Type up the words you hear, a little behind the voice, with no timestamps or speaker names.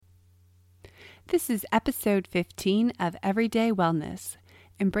This is episode 15 of Everyday Wellness,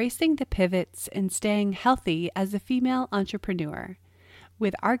 embracing the pivots and staying healthy as a female entrepreneur,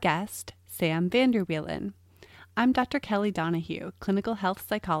 with our guest, Sam Vanderwielen. I'm Dr. Kelly Donahue, clinical health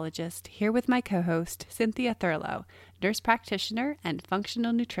psychologist, here with my co-host, Cynthia Thurlow, nurse practitioner and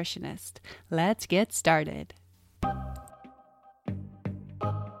functional nutritionist. Let's get started.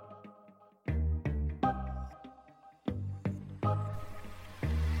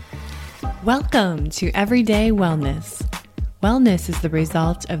 Welcome to Everyday Wellness. Wellness is the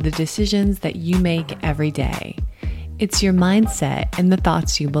result of the decisions that you make every day. It's your mindset and the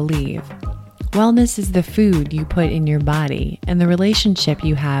thoughts you believe. Wellness is the food you put in your body and the relationship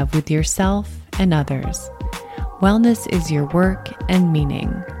you have with yourself and others. Wellness is your work and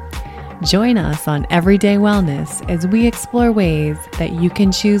meaning. Join us on Everyday Wellness as we explore ways that you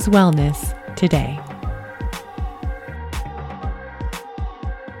can choose wellness today.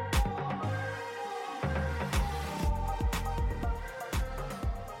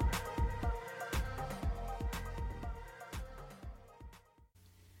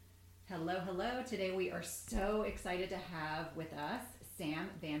 Hello. Today we are so excited to have with us Sam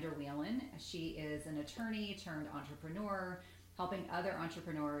Vanderwielen. She is an attorney turned entrepreneur, helping other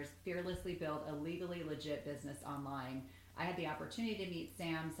entrepreneurs fearlessly build a legally legit business online. I had the opportunity to meet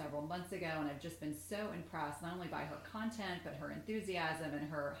Sam several months ago, and I've just been so impressed not only by her content, but her enthusiasm and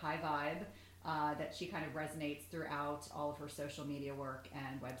her high vibe that she kind of resonates throughout all of her social media work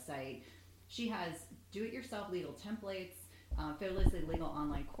and website. She has do-it-yourself legal templates, fearlessly legal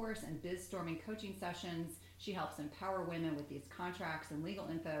online course, and biz-storming coaching sessions. She helps empower women with these contracts and legal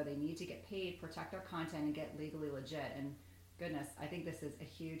info they need to get paid, protect their content, and get legally legit. And goodness, I think this is a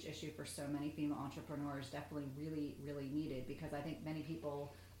huge issue for so many female entrepreneurs, definitely really, really needed, because I think many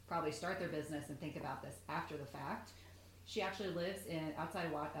people probably start their business and think about this after the fact. She actually lives outside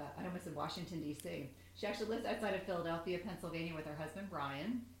of, I almost said Washington, D.C. She actually lives outside of Philadelphia, Pennsylvania with her husband,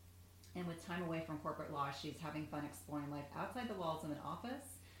 Brian. And with time away from corporate law, she's having fun exploring life outside the walls of an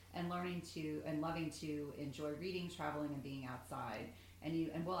office and loving to enjoy reading, traveling, and being outside.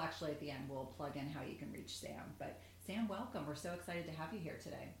 And we'll actually, at the end, we'll plug in how you can reach Sam. But Sam, welcome. We're so excited to have you here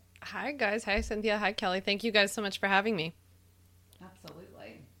today. Hi, guys. Hi, Cynthia. Hi, Kelly. Thank you guys so much for having me.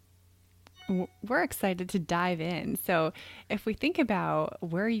 Absolutely. We're excited to dive in. So if we think about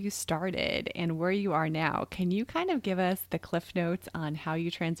where you started and where you are now, can you kind of give us the cliff notes on how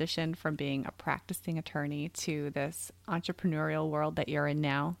you transitioned from being a practicing attorney to this entrepreneurial world that you're in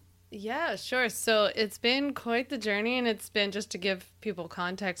now? Yeah, sure. So it's been quite the journey, and it's been, just to give people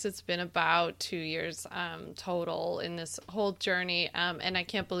context, it's been about 2 years total in this whole journey. And I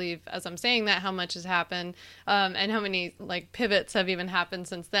can't believe, as I'm saying that, how much has happened and how many pivots have even happened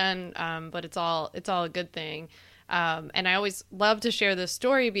since then. But it's all a good thing. And I always love to share this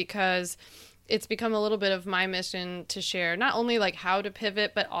story because it's become a little bit of my mission to share not only how to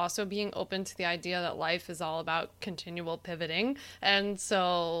pivot, but also being open to the idea that life is all about continual pivoting. And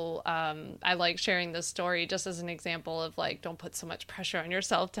so I like sharing this story just as an example of don't put so much pressure on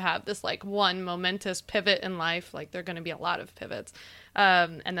yourself to have this one momentous pivot in life. There are going to be a lot of pivots,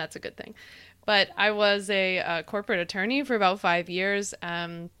 and that's a good thing. But I was a corporate attorney for about 5 years.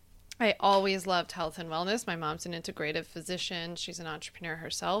 I always loved health and wellness. My mom's an integrative physician. She's an entrepreneur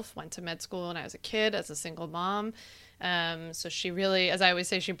herself, went to med school when I was a kid as a single mom. So she really, as I always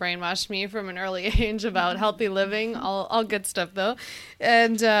say, she brainwashed me from an early age about healthy living, all good stuff though.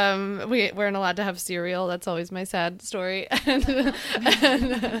 And we weren't allowed to have cereal. That's always my sad story.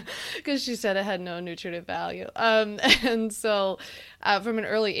 And because she said it had no nutritive value. And so from an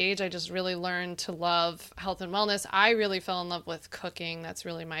early age, I just really learned to love health and wellness. I really fell in love with cooking. That's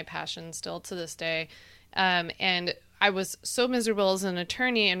really my passion still to this day. And I was so miserable as an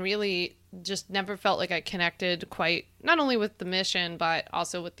attorney and really just never felt like I connected quite, not only with the mission, but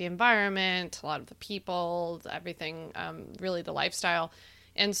also with the environment, a lot of the people, everything, really the lifestyle.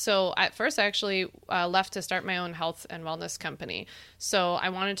 And so at first I actually left to start my own health and wellness company. So I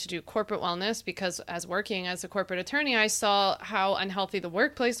wanted to do corporate wellness because as working as a corporate attorney, I saw how unhealthy the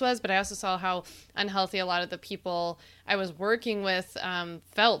workplace was, but I also saw how unhealthy a lot of the people I was working with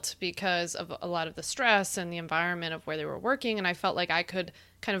felt because of a lot of the stress and the environment of where they were working. And I felt like I could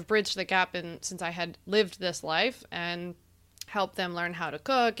kind of bridge the gap since I had lived this life and help them learn how to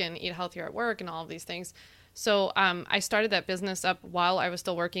cook and eat healthier at work and all of these things. So I started that business up while I was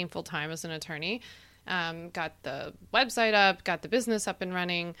still working full-time as an attorney. Got the website up, got the business up and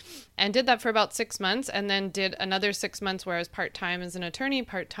running, and did that for about 6 months, and then did another 6 months where I was part-time as an attorney,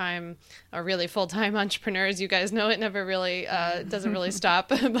 part-time, or really full-time entrepreneur. As you guys know, it never really, doesn't really stop,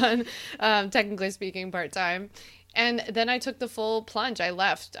 but technically speaking, part-time. And then I took the full plunge. I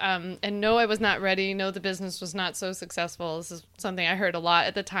left. And no, I was not ready. No, the business was not so successful. This is something I heard a lot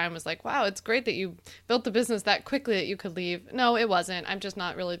at the time, was like, wow, it's great that you built the business that quickly that you could leave. No, it wasn't. I'm just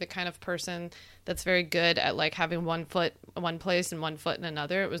not really the kind of person that's very good at like having one foot one place and one foot in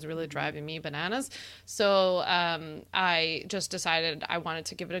another. It was really driving me bananas. So I just decided I wanted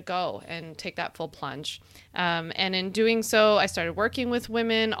to give it a go and take that full plunge. And in doing so, I started working with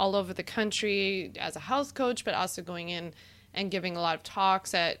women all over the country as a health coach, but also going in and giving a lot of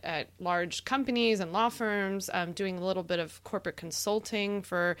talks at large companies and law firms, doing a little bit of corporate consulting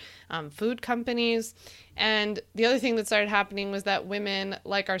for food companies. And the other thing that started happening was that women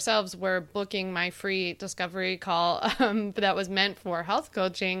like ourselves were booking my free discovery call that was meant for health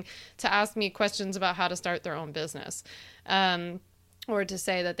coaching to ask me questions about how to start their own business. Or to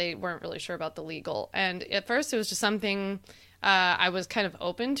say that they weren't really sure about the legal. And at first it was just something I was kind of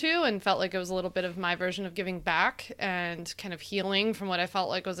open to and felt like it was a little bit of my version of giving back and kind of healing from what I felt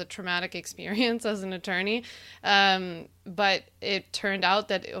like was a traumatic experience as an attorney. But it turned out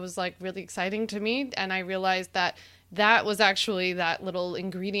that it was like really exciting to me. And I realized that that was actually that little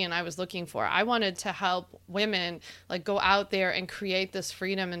ingredient I was looking for. I wanted to help women like go out there and create this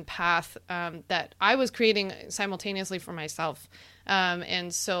freedom and path that I was creating simultaneously for myself.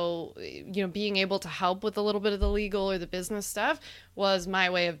 And so, you know, being able to help with a little bit of the legal or the business stuff was my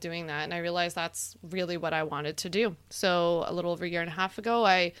way of doing that. And I realized that's really what I wanted to do. So a little over a year and a half ago,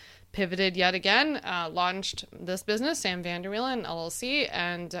 I pivoted yet again, launched this business, Sam Vander Wielen LLC,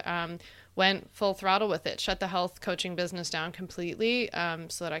 and went full throttle with it, shut the health coaching business down completely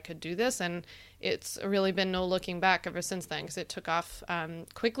so that I could do this. And it's really been no looking back ever since then, because it took off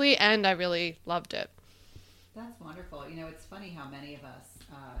quickly and I really loved it. That's wonderful. You know, it's funny how many of us,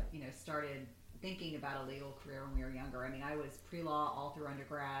 started thinking about a legal career when we were younger. I mean, I was pre-law all through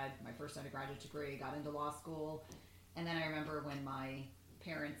undergrad, my first undergraduate degree, got into law school. And then I remember when my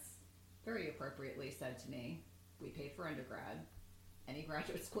parents very appropriately said to me, we paid for undergrad. Any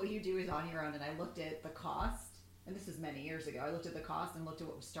graduate school you do is on your own. And I looked at the cost, and this is many years ago. I looked at the cost and looked at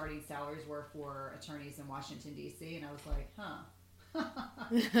what starting salaries were for attorneys in Washington, D.C. And I was like,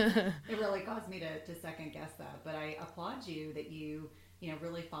 it really caused me to second guess that. But I applaud you that you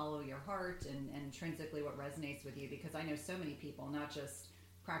really follow your heart and intrinsically what resonates with you, because I know so many people, not just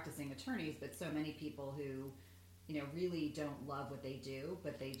practicing attorneys, but so many people who, really don't love what they do,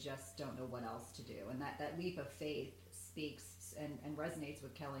 but they just don't know what else to do. And that leap of faith speaks and resonates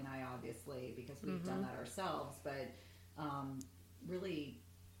with Kelly and I, obviously, because we've done that ourselves, but really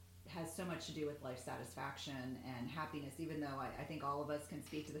has so much to do with life satisfaction and happiness, even though I think all of us can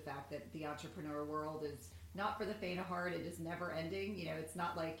speak to the fact that the entrepreneur world is not for the faint of heart. It is never ending. It's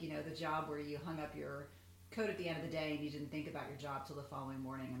not like, the job where you hung up your coat at the end of the day and you didn't think about your job till the following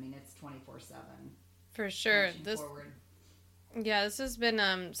morning. I mean, it's 24/7. For sure. Forward. Yeah, this has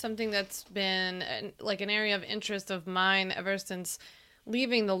been something that's been like an area of interest of mine ever since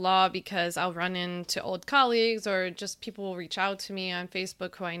leaving the law, because I'll run into old colleagues or just people will reach out to me on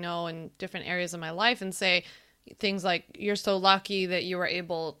Facebook who I know in different areas of my life and say things like, you're so lucky that you were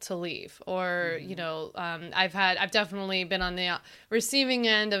able to leave. Or, I've definitely been on the receiving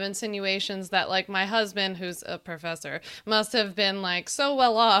end of insinuations that like my husband, who's a professor, must have been like so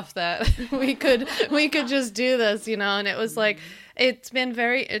well off that we could just do this, and it was like, it's been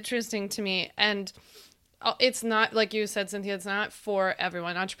very interesting to me. And it's not, like you said, Cynthia, it's not for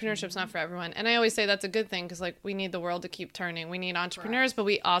everyone. Entrepreneurship's not for everyone. And I always say that's a good thing, because like we need the world to keep turning. We need entrepreneurs, but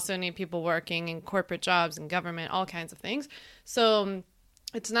we also need people working in corporate jobs and government, all kinds of things. So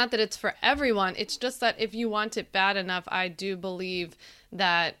it's not that it's for everyone. It's just that if you want it bad enough, I do believe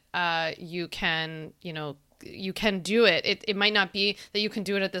that you can, you can do it. It might not be that you can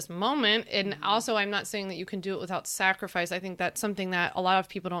do it at this moment. And also, I'm not saying that you can do it without sacrifice. I think that's something that a lot of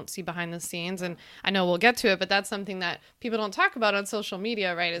people don't see behind the scenes. And I know we'll get to it, but that's something that people don't talk about on social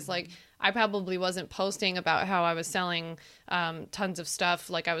media, right? Is like, I probably wasn't posting about how I was selling tons of stuff.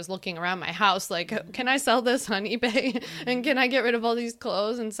 Like I was looking around my house, like, can I sell this on eBay? And can I get rid of all these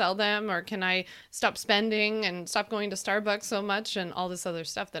clothes and sell them? Or can I stop spending and stop going to Starbucks so much and all this other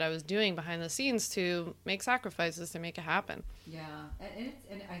stuff that I was doing behind the scenes to make sacrifices to make it happen? Yeah.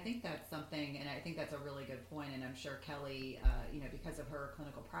 And I think that's something, and I think that's a really good point. And I'm sure Kelly, because of her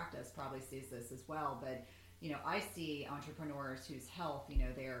clinical practice, probably sees this as well. But I see entrepreneurs whose health,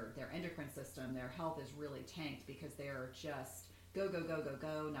 their endocrine system, their health is really tanked because they're just go,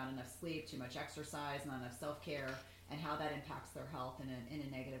 not enough sleep, too much exercise, not enough self-care, and how that impacts their health in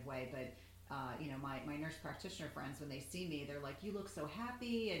a negative way. But, my nurse practitioner friends, when they see me, they're like, you look so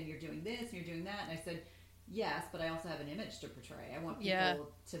happy and you're doing this and you're doing that. And I said, yes, but I also have an image to portray. I want people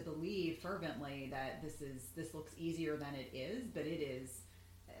to believe fervently that this looks easier than it is, but it is.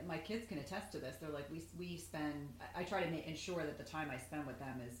 My kids can attest to this. They're like, we spend. I try to ensure that the time I spend with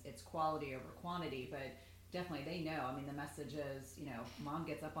them it's quality over quantity, but definitely they know. I mean, the message is, mom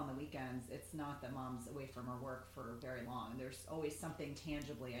gets up on the weekends. It's not that mom's away from her work for very long. There's always something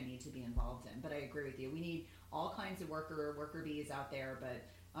tangibly I need to be involved in. But I agree with you. We need all kinds of worker bees out there, but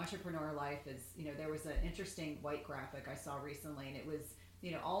entrepreneur life is, there was an interesting white graphic I saw recently, and it was,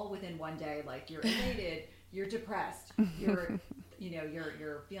 all within one day, like you're elated, you're depressed, you're,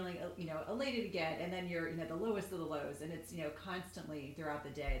 you're feeling, elated again, and then you're, the lowest of the lows, and it's, constantly throughout the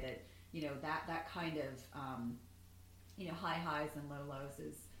day that, that kind of, high highs and low lows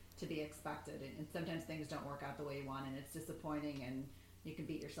is to be expected, and sometimes things don't work out the way you want, and it's disappointing, and you can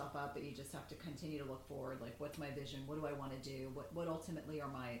beat yourself up, but you just have to continue to look forward. Like, what's my vision? What do I want to do? What ultimately are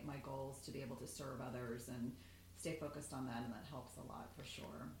my goals to be able to serve others and stay focused on that, and that helps a lot for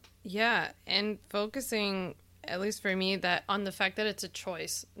sure. Yeah, and focusing, at least for me, that on the fact that it's a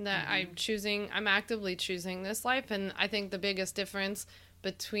choice, that I'm actively choosing this life. And I think the biggest difference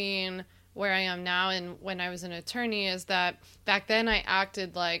between where I am now and when I was an attorney is that back then I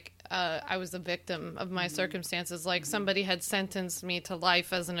acted like I was the victim of my circumstances, like somebody had sentenced me to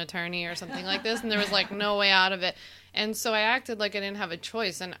life as an attorney or something like this, and there was like no way out of it. And so I acted like I didn't have a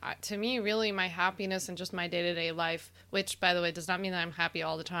choice. And to me, really, my happiness and just my day-to-day life, which, by the way, does not mean that I'm happy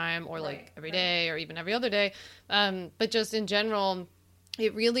all the time or like every day or even every other day, but just in general,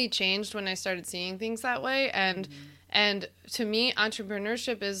 it really changed when I started seeing things that way. And to me,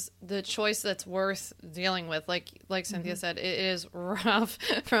 entrepreneurship is the choice that's worth dealing with. Like Cynthia said, it is rough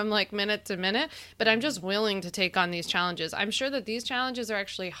from like minute to minute, but I'm just willing to take on these challenges. I'm sure that these challenges are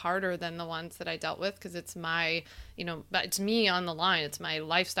actually harder than the ones that I dealt with because it's my, it's me on the line. It's my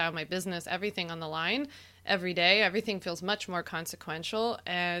lifestyle, my business, everything on the line every day. Everything feels much more consequential,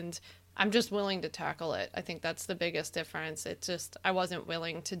 and I'm just willing to tackle it. I think that's the biggest difference. It's just I wasn't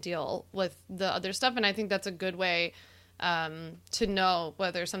willing to deal with the other stuff, and I think that's a good way to know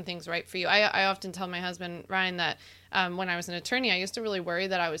whether something's right for you. I often tell my husband, Ryan, that when I was an attorney, I used to really worry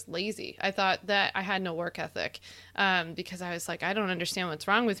that I was lazy. I thought that I had no work ethic because I was like, I don't understand what's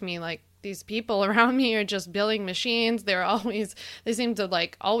wrong with me. Like, these people around me are just billing machines. They seem to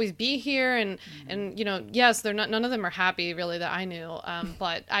like always be here. And yes, none of them are happy really that I knew.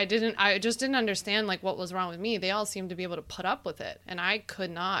 But I just didn't understand like what was wrong with me. They all seemed to be able to put up with it. And I could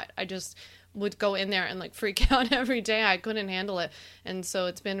not. I just would go in there and like freak out every day. I couldn't handle it. And so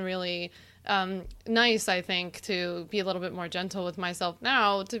it's been really nice, I think, to be a little bit more gentle with myself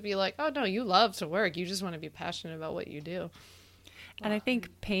now, to be like, oh no, you love to work. You just want to be passionate about what you do. And I think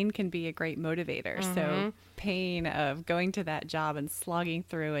pain can be a great motivator. So pain of going to that job and slogging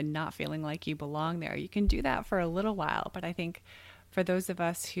through and not feeling like you belong there, you can do that for a little while. But I think for those of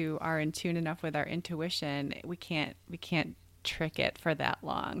us who are in tune enough with our intuition, we can't trick it for that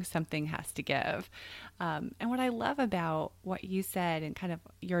long. Something has to give. And what I love about what you said and kind of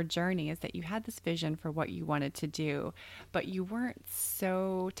your journey is that you had this vision for what you wanted to do, but you weren't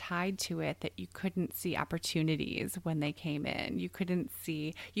so tied to it that you couldn't see opportunities when they came in.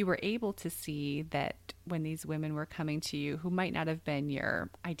 You were able to see that when these women were coming to you who might not have been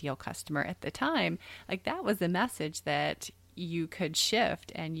your ideal customer at the time, like that was a message that you could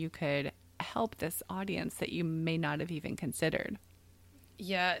shift and you could help this audience that you may not have even considered.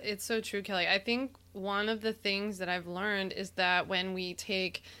 Yeah, it's so true, Kelly. I think one of the things that I've learned is that when we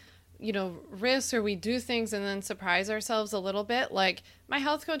take, risks or we do things and then surprise ourselves a little bit, like my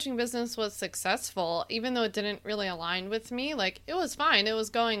health coaching business was successful, even though it didn't really align with me. Like it was fine. It was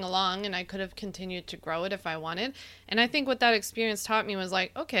going along and I could have continued to grow it if I wanted. And I think what that experience taught me was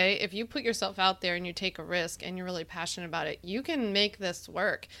like, okay, if you put yourself out there and you take a risk and you're really passionate about it, you can make this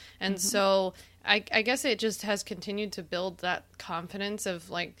work. And so I guess it just has continued to build that confidence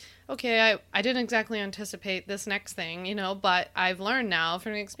of like, okay, I didn't exactly anticipate this next thing, but I've learned now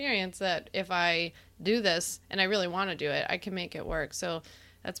from experience that if I do this and I really want to do it, I can make it work. So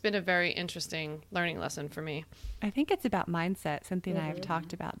that's been a very interesting learning lesson for me. I think it's about mindset. Cynthia and I have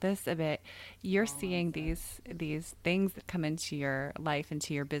talked about this a bit. You're seeing these things that come into your life,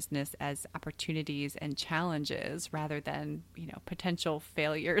 into your business as opportunities and challenges rather than, potential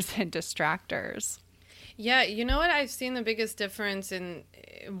failures and distractors. Yeah, you know what? I've seen the biggest difference in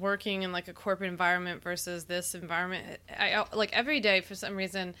working in like a corporate environment versus this environment. I like every day for some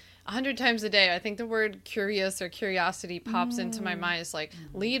reason, 100 times a day, I think the word curious or curiosity pops into my mind. It's like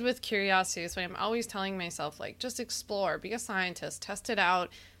lead with curiosity. So I'm always telling myself like just explore, be a scientist, test it out,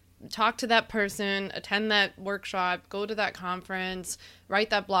 talk to that person, attend that workshop, go to that conference, write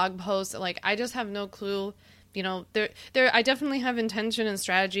that blog post. Like, I just have no clue. You know, I definitely have intention and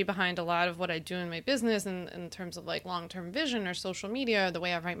strategy behind a lot of what I do in my business in terms of like long-term vision or social media, or the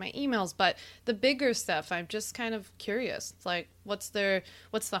way I write my emails. But the bigger stuff, I'm just kind of curious. It's like, what's the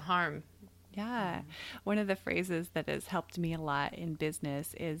harm? Yeah. One of the phrases that has helped me a lot in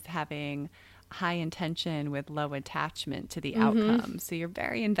business is having high intention with low attachment to the outcome. So you're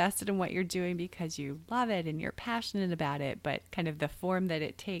very invested in what you're doing because you love it and you're passionate about it, but kind of the form that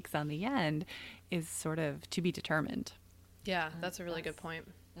it takes on the end is sort of to be determined. Yeah, that's a really good point.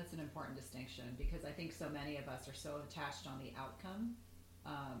 That's an important distinction, because I think so many of us are so attached on the outcome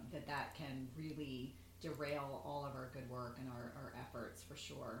that can really derail all of our good work and our efforts, for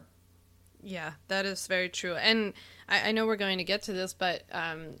sure. Yeah, that is very true. And I know we're going to get to this, but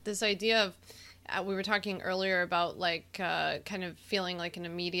this idea of, we were talking earlier about like kind of feeling like an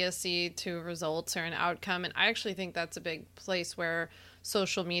immediacy to results or an outcome. And I actually think that's a big place where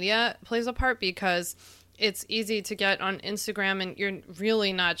social media plays a part, because it's easy to get on Instagram and you're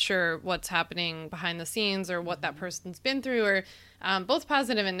really not sure what's happening behind the scenes or what that person's been through, or both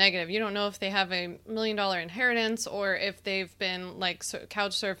positive and negative. You don't know if they have $1 million inheritance or if they've been like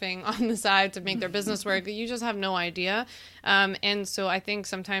couch surfing on the side to make their business work. You just have no idea. And so I think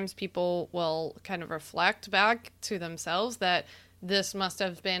sometimes people will kind of reflect back to themselves that this must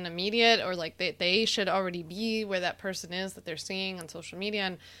have been immediate, or like they should already be where that person is that they're seeing on social media.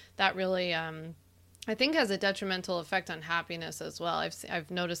 And that really, I think, has a detrimental effect on happiness as well.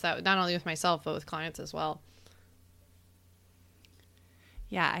 I've noticed that not only with myself, but with clients as well.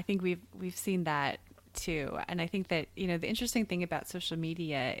 Yeah, I think we've seen that too. And I think that, you know, the interesting thing about social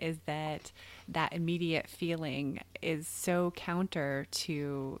media is that immediate feeling is so counter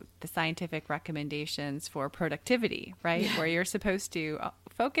to the scientific recommendations for productivity, right? Yeah. Where you're supposed to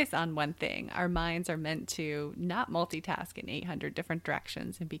focus on one thing. Our minds are meant to not multitask in 800 different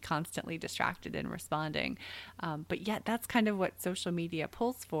directions and be constantly distracted and responding. But yet that's kind of what social media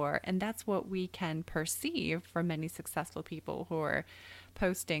pulls for. And that's what we can perceive from many successful people who are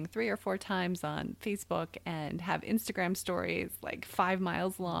posting 3 or 4 times on Facebook and have Instagram stories like 5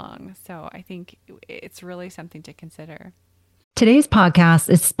 miles long. So I think it's really something to consider. Today's podcast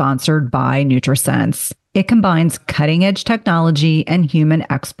is sponsored by NutriSense. It combines cutting-edge technology and human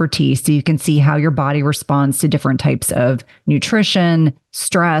expertise so you can see how your body responds to different types of nutrition,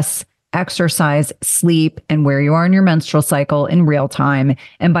 stress, exercise, sleep, and where you are in your menstrual cycle in real time.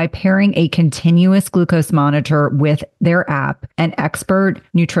 And by pairing a continuous glucose monitor with their app and expert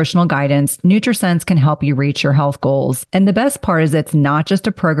nutritional guidance, NutriSense can help you reach your health goals. And the best part is it's not just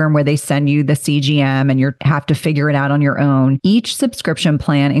a program where they send you the CGM and you have to figure it out on your own. Each subscription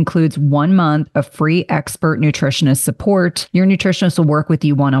plan includes 1 month of free expert nutritionist support. Your nutritionist will work with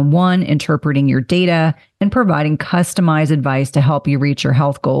you one-on-one, interpreting your data and providing customized advice to help you reach your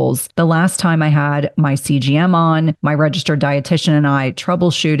health goals. The last time I had my CGM on, my registered dietitian and I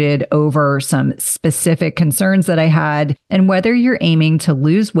troubleshooted over some specific concerns that I had. And whether you're aiming to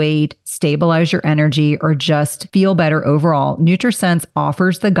lose weight, stabilize your energy, or just feel better overall, NutriSense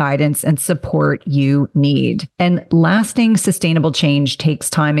offers the guidance and support you need. And lasting sustainable change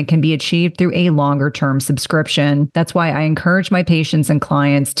takes time and can be achieved through a longer-term subscription. That's why I encourage my patients and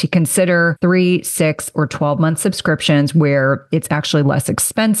clients to consider 3, 6, or 12-month subscriptions where it's actually less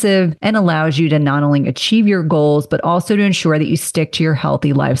expensive and allows you to not only achieve your goals, but also to ensure that you stick to your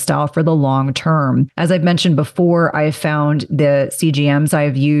healthy lifestyle for the long term. As I've mentioned before, I have found the CGMs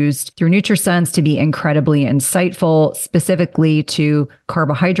I've used through NutriSense to be incredibly insightful, specifically to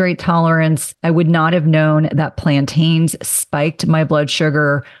carbohydrate tolerance. I would not have known that plantains spiked my blood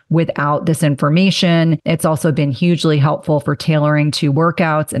sugar without this information. It's also been hugely helpful for tailoring to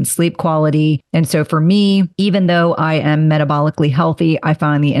workouts and sleep quality. And so for me, even though I am metabolically healthy, I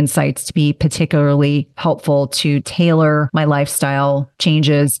find the insights to be particularly helpful to tailor my lifestyle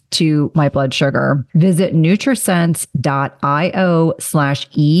changes to my blood sugar. Visit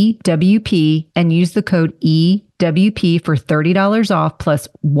nutrisense.io/EWP and use the code EWP for $30 off plus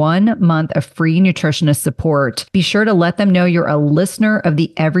 1 month of free nutritionist support. Be sure to let them know you're a listener of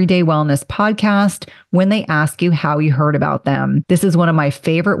the Everyday Wellness podcast when they ask you how you heard about them. This is one of my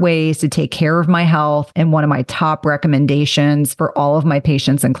favorite ways to take care of my health and one of my top recommendations for all of my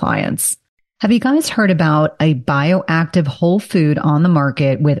patients and clients. Have you guys heard about a bioactive whole food on the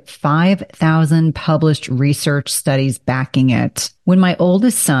market with 5,000 published research studies backing it? When my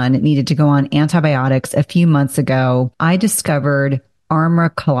oldest son needed to go on antibiotics a few months ago, I discovered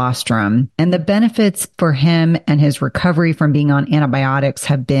Armra Colostrum. And the benefits for him and his recovery from being on antibiotics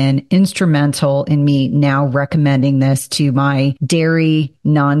have been instrumental in me now recommending this to my dairy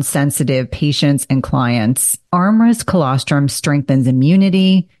non-sensitive patients and clients. Armra's colostrum strengthens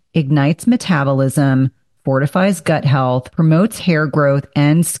immunity, ignites metabolism, fortifies gut health, promotes hair growth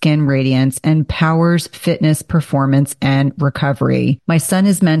and skin radiance, and powers fitness, performance, and recovery. My son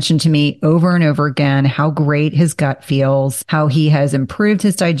has mentioned to me over and over again how great his gut feels, how he has improved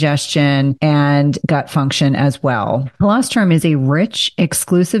his digestion and gut function as well. Colostrum is a rich,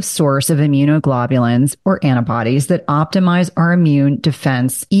 exclusive source of immunoglobulins or antibodies that optimize our immune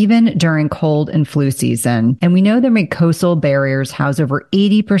defense even during cold and flu season. And we know that mucosal barriers house over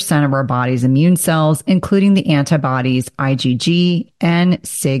 80% of our body's immune cells, including the antibodies IgG and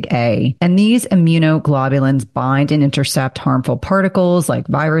Sig-A. And these immunoglobulins bind and intercept harmful particles like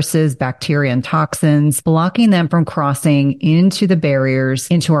viruses, bacteria, and toxins, blocking them from crossing into the barriers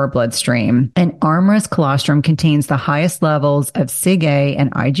into our bloodstream. And Armra's colostrum contains the highest levels of Sig-A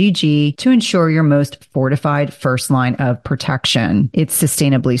and IgG to ensure your most fortified first line of protection. It's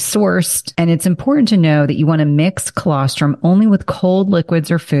sustainably sourced, and it's important to know that you want to mix colostrum only with cold liquids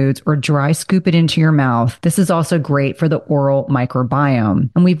or foods, or dry scoop it into your mouth. This is also great for the oral microbiome.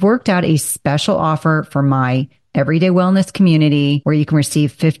 And we've worked out a special offer for my Everyday Wellness community where you can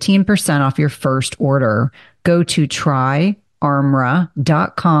receive 15% off your first order. Go to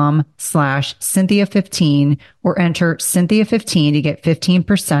tryarmra.com/Cynthia15 or enter Cynthia15 to get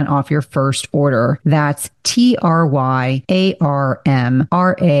 15% off your first order. That's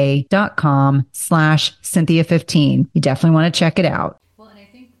tryarmra.com/Cynthia15. You definitely want to check it out. Well, and I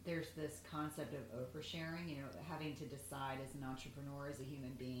think there's this concept of oversharing, having to decide as an entrepreneur, as a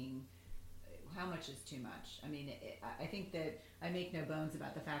human being, how much is too much. I mean, I think that I make no bones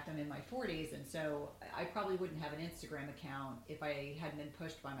about the fact I'm in my 40s, and so I probably wouldn't have an Instagram account if I hadn't been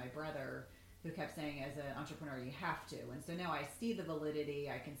pushed by my brother, who kept saying, as an entrepreneur, you have to. And so now I see the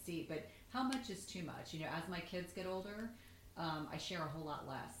validity, I can see, but how much is too much? As my kids get older, I share a whole lot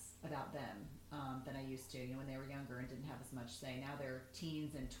less about them than I used to, when they were younger and didn't have as much say. Now they're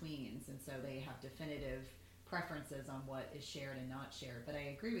teens and tweens, and so they have definitive preferences on what is shared and not shared. But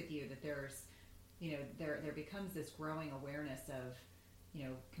I agree with you that there's, there becomes this growing awareness of,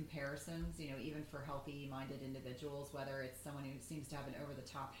 comparisons, even for healthy-minded individuals, whether it's someone who seems to have an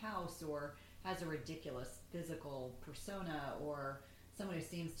over-the-top house or has a ridiculous physical persona, or someone who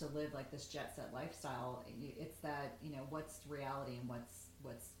seems to live like this jet-set lifestyle. It's that, what's reality and what's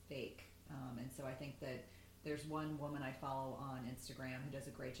fake. And so I think that there's one woman I follow on Instagram who does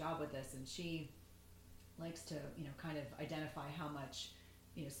a great job with this, and she likes to, kind of identify how much,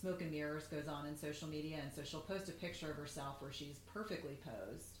 smoke and mirrors goes on in social media. And so she'll post a picture of herself where she's perfectly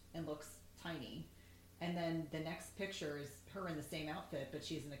posed and looks tiny. And then the next picture is her in the same outfit, but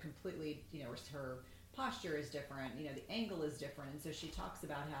she's in a completely, her posture is different, the angle is different. And so she talks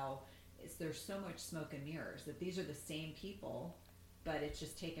about how there's so much smoke and mirrors, that these are the same people, but it's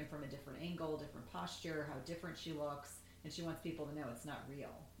just taken from a different angle, different posture, how different she looks. And she wants people to know it's not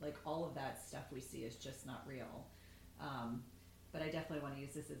real. Like, all of that stuff we see is just not real. But I definitely want to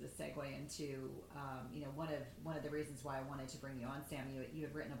use this as a segue into, one of the reasons why I wanted to bring you on, Sam. You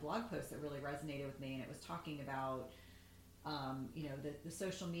had written a blog post that really resonated with me, and it was talking about, the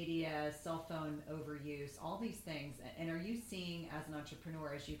social media, cell phone overuse, all these things. And are you seeing, as an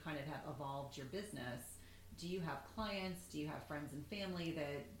entrepreneur, as you kind of have evolved your business, do you have clients, do you have friends and family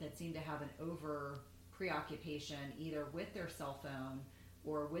that seem to have an over preoccupation either with their cell phone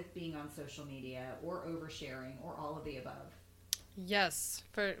or with being on social media or oversharing or all of the above? Yes,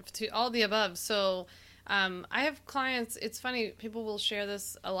 to all the above. So I have clients, it's funny, people will share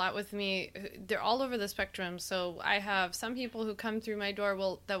this a lot with me. They're all over the spectrum. So I have some people who come through my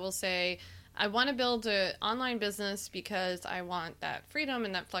door that will say, I want to build an online business because I want that freedom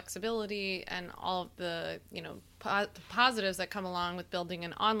and that flexibility and all of the, positives that come along with building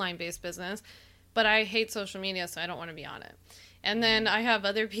an online-based business. But I hate social media, so I don't want to be on it. And then I have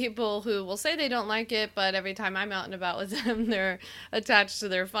other people who will say they don't like it, but every time I'm out and about with them, they're attached to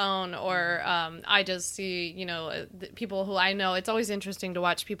their phone. Or I just see, people who I know. It's always interesting to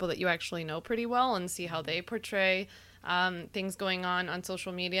watch people that you actually know pretty well and see how they portray things going on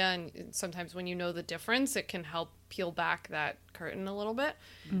social media. And sometimes when you know the difference, it can help peel back that curtain a little bit.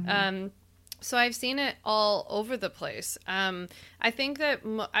 Mm-hmm. So I've seen it all over the place. I think that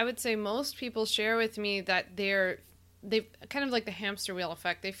I would say most people share with me that they've kind of like the hamster wheel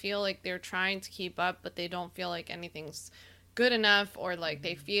effect. They feel like they're trying to keep up, but they don't feel like anything's good enough, or like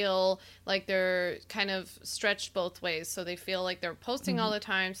they feel like they're kind of stretched both ways. So they feel like they're posting all the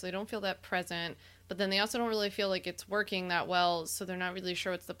time, so they don't feel that present. But then they also don't really feel like it's working that well, so they're not really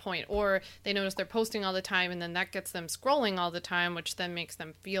sure what's the point. Or they notice they're posting all the time, and then that gets them scrolling all the time, which then makes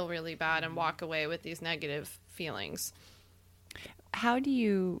them feel really bad and walk away with these negative feelings. How do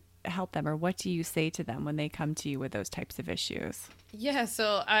you help them, or what do you say to them when they come to you with those types of issues? Yeah,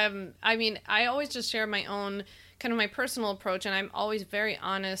 so I mean, I always just share my own kind of my personal approach, and I'm always very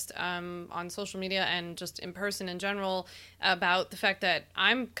honest on social media and just in person in general about the fact that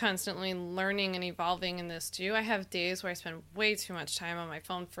I'm constantly learning and evolving in this too. I have days where I spend way too much time on my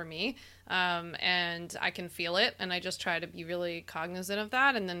phone for me, and I can feel it, and I just try to be really cognizant of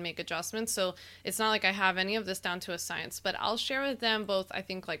that and then make adjustments. So it's not like I have any of this down to a science, but I'll share with them both, I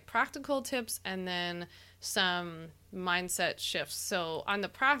think, like practical tips and then some mindset shifts. So on the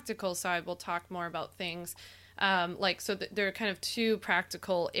practical side, we'll talk more about things there are kind of two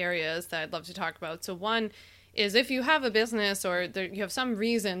practical areas that I'd love to talk about. So one is if you have a business or you have some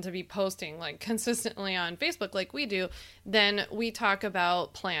reason to be posting like consistently on Facebook like we do, then we talk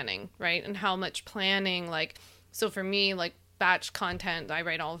about planning, right? And how much planning, so for me, like batch content, I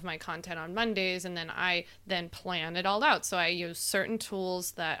write all of my content on Mondays, and then I then plan it all out. So I use certain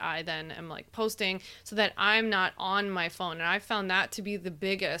tools that I then am like posting so that I'm not on my phone. And I found that to be the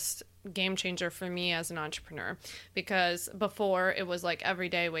biggest game changer for me as an entrepreneur, because before it was like every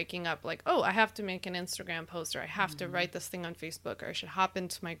day waking up like, oh, I have to make an Instagram post, or I have to write this thing on Facebook, or I should hop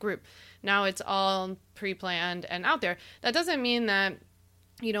into my group. Now it's all pre-planned and out there. That doesn't mean that,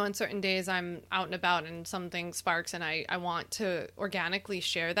 in certain days I'm out and about and something sparks and I want to organically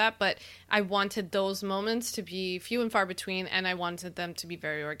share that, but I wanted those moments to be few and far between, and I wanted them to be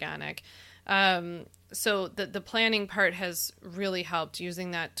very organic. So the planning part has really helped,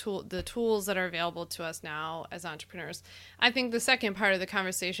 using the tools that are available to us now as entrepreneurs. I think the second part of the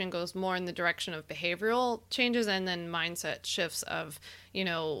conversation goes more in the direction of behavioral changes and then mindset shifts of,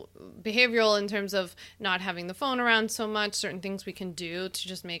 behavioral in terms of not having the phone around so much, certain things we can do to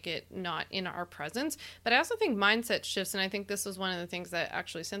just make it not in our presence. But I also think mindset shifts, and I think this was one of the things that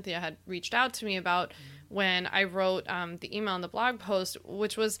actually Cynthia had reached out to me about when I wrote the email and the blog post,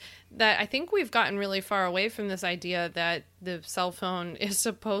 which was that I think we've gotten really far away from this idea that the cell phone is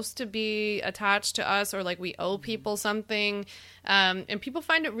supposed to be attached to us, or like we owe people something. And people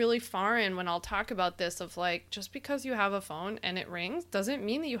find it really foreign when I'll talk about this of like, just because you have a phone and it rings doesn't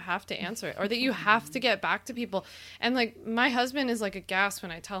mean that you have to answer it or that you have to get back to people. And like my husband is like aghast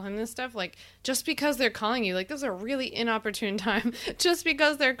when I tell him this stuff, like just because they're calling you, like this is a really inopportune time. Just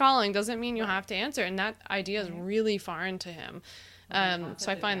because they're calling doesn't mean you have to answer. And that idea is really foreign to him. So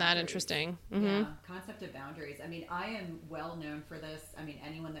I find that interesting. Mm-hmm. Yeah, concept of boundaries. I mean, I am well known for this. I mean,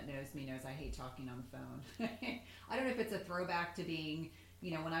 anyone that knows me knows I hate talking on the phone. I don't know if it's a throwback to being,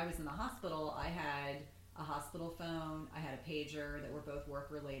 when I was in the hospital, I had a hospital phone, I had a pager that were both work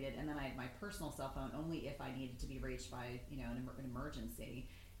related, and then I had my personal cell phone only if I needed to be reached by, an emergency.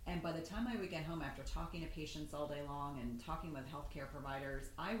 And by the time I would get home after talking to patients all day long and talking with healthcare providers,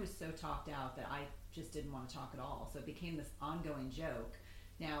 I was so talked out that I just didn't want to talk at all. So it became this ongoing joke.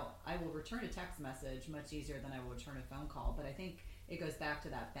 Now, I will return a text message much easier than I will return a phone call, but I think it goes back to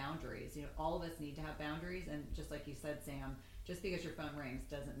that boundaries. All of us need to have boundaries, and just like you said, Sam, just because your phone rings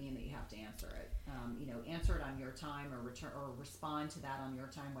doesn't mean that you have to answer it. Answer it on your time, or return or respond to that on your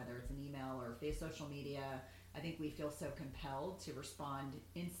time, whether it's an email or social media. I think we feel so compelled to respond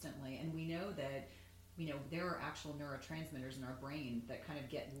instantly, and we know that there are actual neurotransmitters in our brain that kind of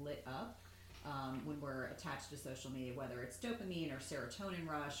get lit up when we're attached to social media, whether it's dopamine or serotonin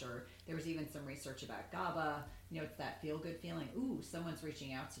rush, or there was even some research about GABA. It's that feel-good feeling, ooh, someone's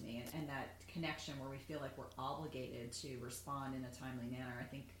reaching out to me, and that connection where we feel like we're obligated to respond in a timely manner. I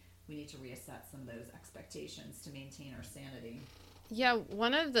think we need to reassess some of those expectations to maintain our sanity. Yeah,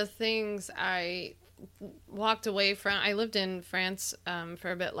 one of the things I walked away from, I lived in France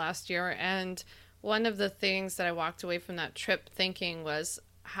for a bit last year, and one of the things that I walked away from that trip thinking was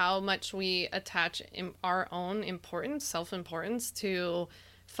how much we attach our own importance, self-importance to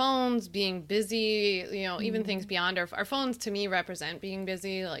phones, being busy, even things beyond our phones to me represent being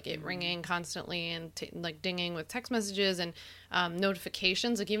busy, like it ringing constantly and like dinging with text messages and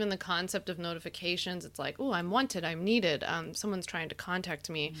notifications, like even the concept of notifications, it's like, oh, I'm wanted, I'm needed, someone's trying to contact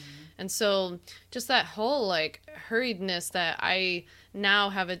me. And so just that whole like hurriedness that I now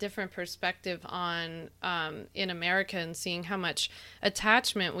have a different perspective on in America, and seeing how much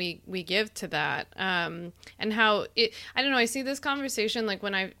attachment we give to that, and how I don't know, I see this conversation like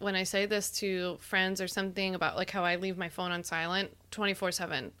when I say this to friends or something about like how I leave my phone on silent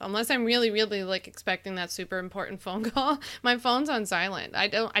 24/7. Unless I'm really, really like expecting that super important phone call, my phone's on silent. I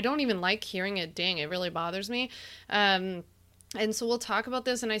don't even like hearing it ding. It really bothers me. And so we'll talk about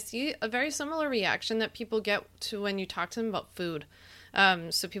this, and I see a very similar reaction that people get to when you talk to them about food.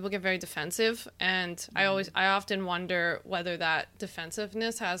 So people get very defensive, and I often wonder whether that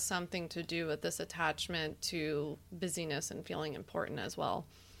defensiveness has something to do with this attachment to busyness and feeling important as well.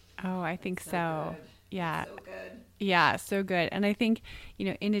 Oh, I think so. Good. Yeah. So good. Yeah, so good. And I think,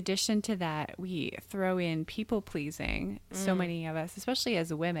 in addition to that, we throw in people pleasing, so many of us, especially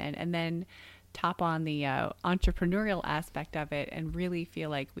as women, and then top on the entrepreneurial aspect of it and really feel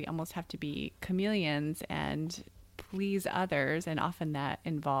like we almost have to be chameleons and please others. And often that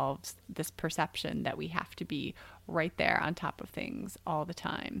involves this perception that we have to be right there on top of things all the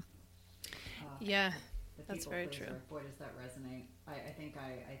time. Yeah, The that's people very pleaser. true. Boy, does that resonate. I think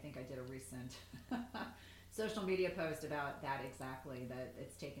I did a recent social media post about that exactly, that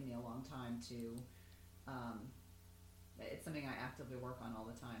it's taken me a long time to, it's something I actively work on all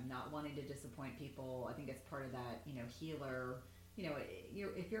the time, not wanting to disappoint people. I think it's part of that, healer,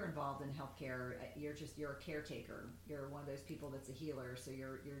 if you're involved in healthcare, you're a caretaker. You're one of those people that's a healer. So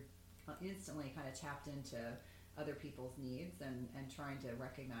you're instantly kind of tapped into other people's needs and trying to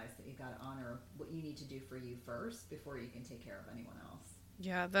recognize that you've got to honor what you need to do for you first before you can take care of anyone else.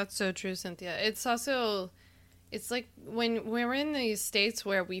 Yeah, that's so true, Cynthia. It's like when we're in these states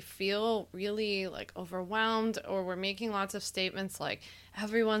where we feel really like overwhelmed, or we're making lots of statements like,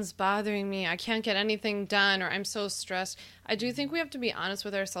 everyone's bothering me, I can't get anything done, or I'm so stressed. I do think we have to be honest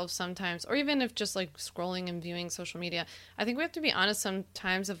with ourselves sometimes, or even if just like scrolling and viewing social media, I think we have to be honest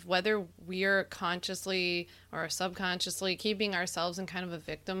sometimes of whether we're consciously or subconsciously keeping ourselves in kind of a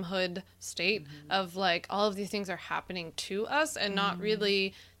victimhood state of like all of these things are happening to us and not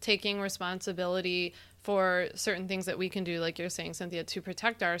really taking responsibility for certain things that we can do, like you're saying, Cynthia, to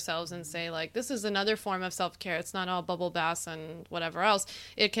protect ourselves and say, like, this is another form of self-care. It's not all bubble baths and whatever else.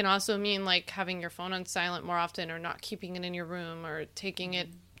 It can also mean, like, having your phone on silent more often, or not keeping it in your room, or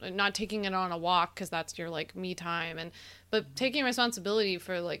not taking it on a walk because that's your, like, me time. But taking responsibility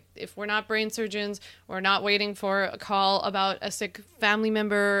for, like, if we're not brain surgeons, we're not waiting for a call about a sick family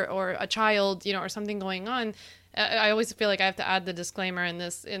member or a child, or something going on. I always feel like I have to add the disclaimer in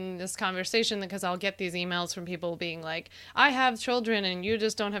this conversation, because I'll get these emails from people being like, I have children and you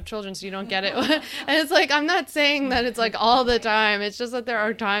just don't have children, so you don't get it. And it's like, I'm not saying that it's like all the time. It's just that there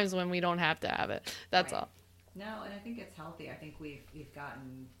are times when we don't have to have it. That's all. No, and I think it's healthy. I think we've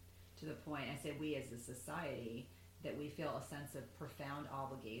gotten to the point, I say we as a society, that we feel a sense of profound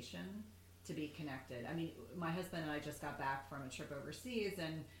obligation to be connected. I mean, my husband and I just got back from a trip overseas,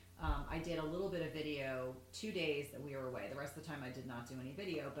 and I did a little bit of video 2 days that we were away. The rest of the time I did not do any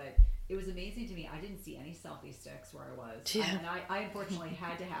video, but it was amazing to me. I didn't see any selfie sticks where I was. Yeah. And I unfortunately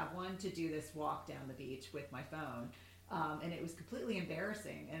had to have one to do this walk down the beach with my phone. And it was completely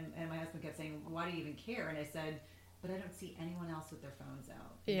embarrassing. And my husband kept saying, why do you even care? And I said, but I don't see anyone else with their phones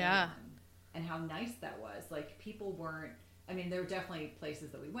out. Yeah. And how nice that was. Like, people weren't, I mean, there were definitely places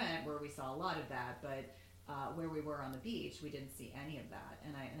that we went where we saw a lot of that, but where we were on the beach, we didn't see any of that.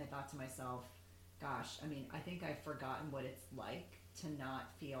 And I thought to myself, gosh, I mean, I think I've forgotten what it's like to not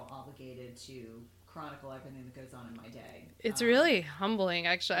feel obligated to chronicle everything that goes on in my day. It's really humbling,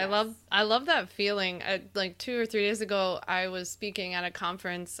 actually. Yes. I love that feeling. Like 2 or 3 days ago, I was speaking at a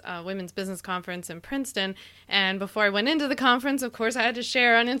conference, women's business conference in Princeton. And before I went into the conference, of course, I had to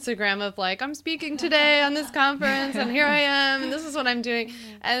share on Instagram of like, I'm speaking today on this conference, and here I am, and this is what I'm doing.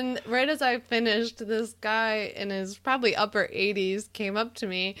 And right as I finished, this guy in his probably upper 80s came up to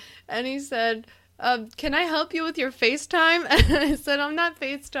me, and he said, can I help you with your FaceTime? And I said, I'm not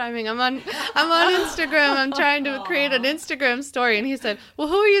FaceTiming. I'm on Instagram. I'm trying to create an Instagram story. And he said, well,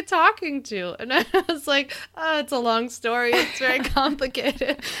 who are you talking to? And I was like, it's a long story. It's very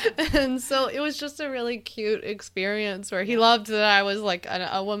complicated. And so it was just a really cute experience where he loved that I was like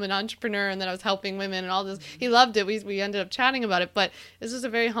a woman entrepreneur and that I was helping women and all this. He loved it. We ended up chatting about it, but it's just a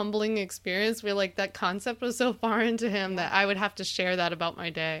very humbling experience where like that concept was so foreign to him that I would have to share that about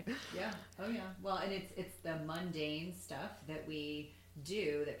my day. Yeah. Oh yeah. Well, and it's the mundane stuff that we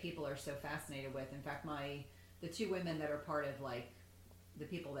do that people are so fascinated with. In fact, the 2 women that are part of like the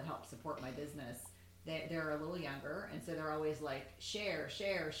people that help support my business, they're a little younger, and so they're always like share,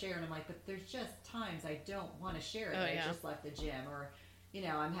 and I'm like, but there's just times I don't want to share it. I just left the gym, or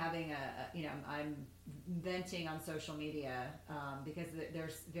I'm having I'm venting on social media because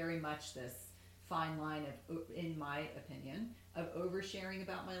there's very much this fine line of, in my opinion, of oversharing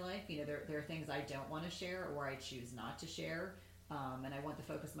about my life. There are things I don't want to share or I choose not to share, and I want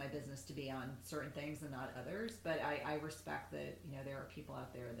the focus of my business to be on certain things and not others. But I respect that, there are people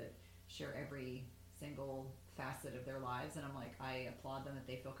out there that share every single facet of their lives. And I'm like, I applaud them that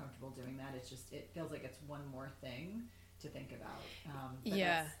they feel comfortable doing that. It's just, it feels like it's one more thing to think about.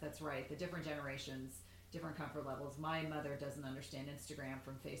 But that's right. The different generations, different comfort levels. My mother doesn't understand Instagram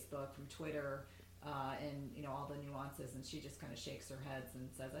from Facebook, from Twitter, and all the nuances, and she just kind of shakes her head and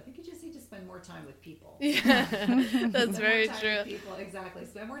says, I think you just need to spend more time with people. Yeah, that's very true. Exactly.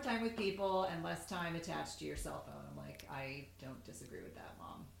 Spend more time with people and less time attached to your cell phone. I'm like, I don't disagree with that,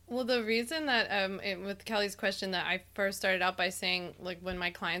 Mom. Well, the reason that with Kelly's question, that I first started out by saying, like, when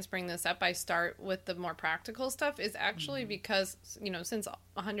my clients bring this up, I start with the more practical stuff, is actually because, since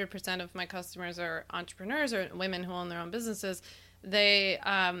 100% of my customers are entrepreneurs or women who own their own businesses, they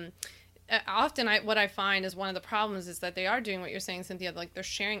often what I find is one of the problems is that they are doing what you're saying, Cynthia, like they're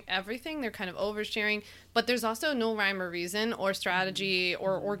sharing everything, they're kind of oversharing, but there's also no rhyme or reason or strategy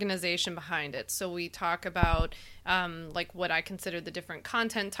or organization behind it. So we talk about like what I consider the different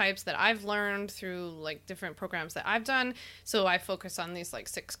content types that I've learned through like different programs that I've done. So I focus on these like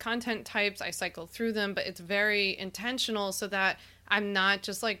 6 content types. I cycle through them, but it's very intentional so that I'm not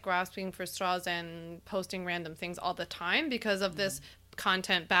just like grasping for straws and posting random things all the time because of this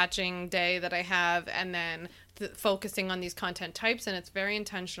content batching day that I have, and then focusing on these content types. And it's very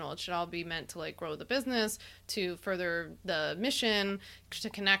intentional. It should all be meant to like grow the business, to further the mission, to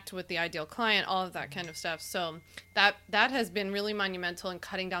connect with the ideal client, all of that kind of stuff. So that has been really monumental in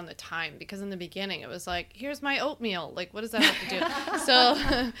cutting down the time, because in the beginning it was like, here's my oatmeal, like what does that have to do?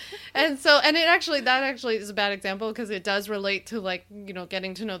 and that actually is a bad example, because it does relate to like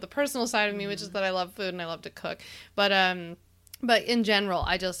getting to know the personal side of me, which is that I love food and I love to cook. But in general,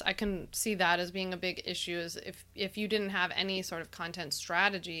 I can see that as being a big issue, is if you didn't have any sort of content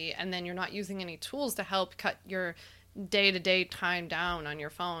strategy, and then you're not using any tools to help cut your day-to-day time down on your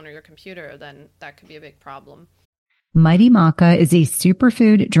phone or your computer, then that could be a big problem. Mighty Maca is a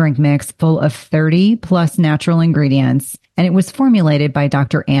superfood drink mix full of 30 plus natural ingredients, and it was formulated by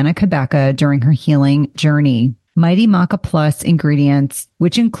Dr. Anna Cabeca during her healing journey. Mighty Maca Plus ingredients,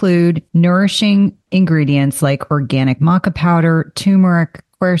 which include nourishing ingredients like organic maca powder, turmeric,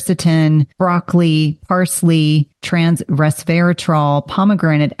 quercetin, broccoli, parsley, trans resveratrol,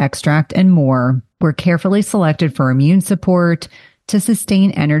 pomegranate extract, and more, were carefully selected for immune support, to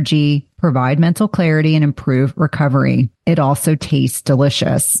sustain energy, provide mental clarity, and improve recovery. It also tastes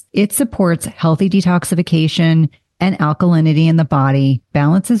delicious. It supports healthy detoxification and alkalinity in the body,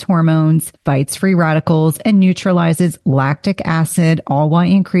 balances hormones, fights free radicals, and neutralizes lactic acid, all while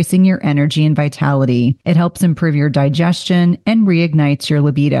increasing your energy and vitality. It helps improve your digestion and reignites your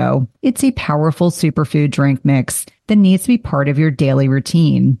libido. It's a powerful superfood drink mix that needs to be part of your daily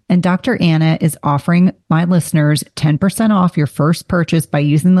routine. And Dr. Anna is offering my listeners 10% off your first purchase by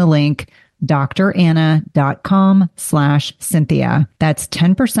using the link dranna.com/Cynthia. That's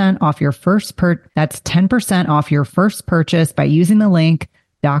 10% off your first purchase by using the link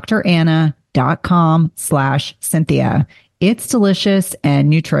dranna.com/Cynthia. It's delicious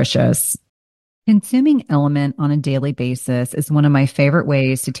and nutritious. Consuming LMNT on a daily basis is one of my favorite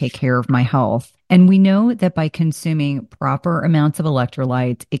ways to take care of my health. And we know that by consuming proper amounts of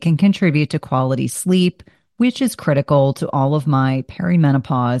electrolytes, it can contribute to quality sleep, which is critical to all of my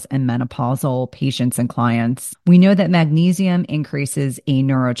perimenopause and menopausal patients and clients. We know that magnesium increases a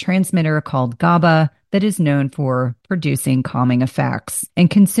neurotransmitter called GABA that is known for producing calming effects. And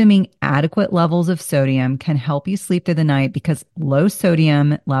consuming adequate levels of sodium can help you sleep through the night, because low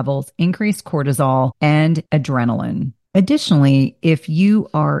sodium levels increase cortisol and adrenaline. Additionally, if you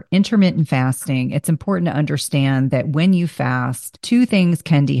are intermittent fasting, it's important to understand that when you fast, 2 things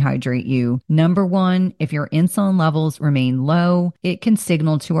can dehydrate you. Number 1, if your insulin levels remain low, it can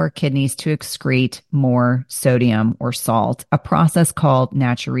signal to our kidneys to excrete more sodium or salt, a process called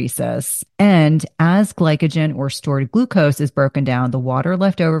natriuresis. And as glycogen or stored glucose is broken down, the water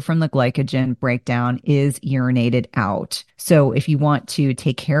left over from the glycogen breakdown is urinated out. So if you want to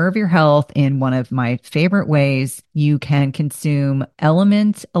take care of your health in one of my favorite ways, you can consume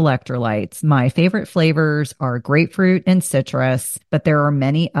LMNT electrolytes. My favorite flavors are grapefruit and citrus, but there are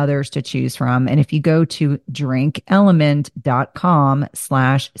many others to choose from. And if you go to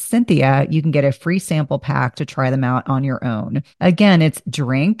drinklmnt.com/Cynthia, you can get a free sample pack to try them out on your own. Again, it's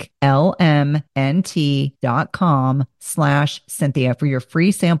drinklmnt.com/Cynthia for your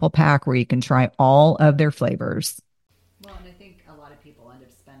free sample pack where you can try all of their flavors. Well, and I think a lot of people end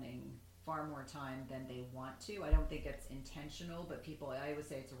up spending far more time than they want to. I don't think it's intentional, but I always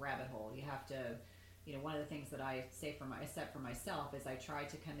say it's a rabbit hole. You have to, one of the things that I set for myself is I try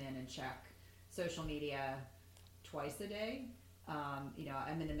to come in and check social media twice a day.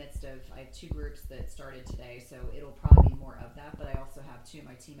 I'm in the midst of, I have 2 groups that started today, so it'll probably be more of that, but I also have 2 of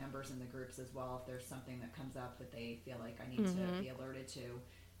my team members in the groups as well if there's something that comes up that they feel like I need to be alerted to.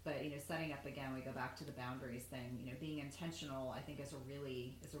 But, setting up, again, we go back to the boundaries thing, being intentional, I think is a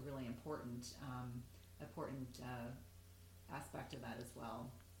really important aspect of that as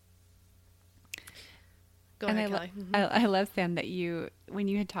well. Go ahead, Kelly. I love, Sam, that when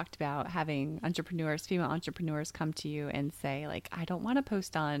you had talked about having female entrepreneurs come to you and say, like, I don't want to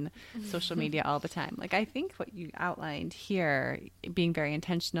post on social media all the time. Like, I think what you outlined here, being very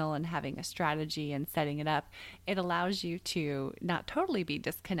intentional and having a strategy and setting it up, it allows you to not totally be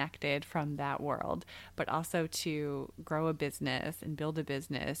disconnected from that world, but also to grow a business and build a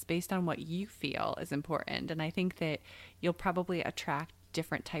business based on what you feel is important. And I think that you'll probably attract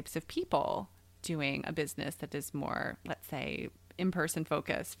different types of people doing a business that is more, let's say, in-person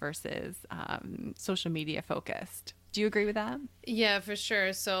focused versus social media focused. Do you agree with that? Yeah, for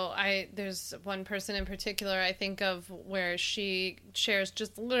sure. So there's one person in particular I think of where she shares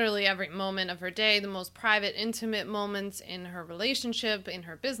just literally every moment of her day, the most private, intimate moments in her relationship, in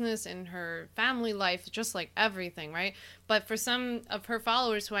her business, in her family life, just like everything, right? But for some of her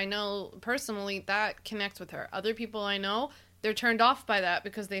followers who I know personally, that connects with her. Other people I know, they're turned off by that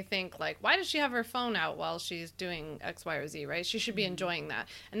because they think, like, why does she have her phone out while she's doing X, Y, or Z, right? She should be enjoying that.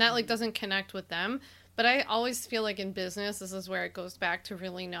 And that, like, doesn't connect with them. But I always feel like in business, this is where it goes back to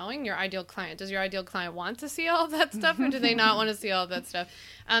really knowing your ideal client. Does your ideal client want to see all of that stuff, or do they not want to see all of that stuff?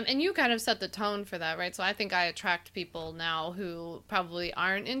 And you kind of set the tone for that, right? So I think I attract people now who probably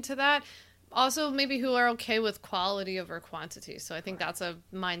aren't into that. Also, maybe who are okay with quality over quantity. So I think that's a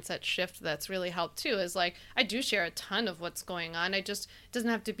mindset shift that's really helped too, is like, I do share a ton of what's going on. It doesn't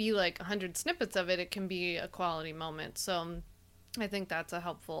have to be like 100 snippets of it. It can be a quality moment. So I think that's a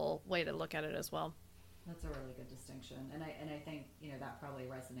helpful way to look at it as well. That's a really good distinction. And I think, that probably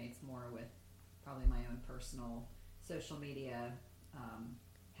resonates more with probably my own personal social media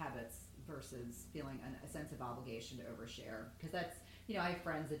habits versus feeling a sense of obligation to overshare. Because that's, I have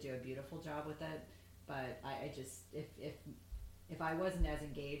friends that do a beautiful job with it, but I just, if I wasn't as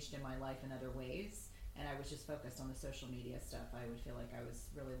engaged in my life in other ways, and I was just focused on the social media stuff, I would feel like I was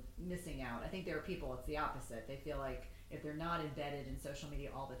really missing out. I think there are people, it's the opposite. They feel like if they're not embedded in social media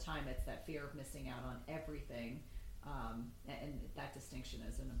all the time, it's that fear of missing out on everything. And that distinction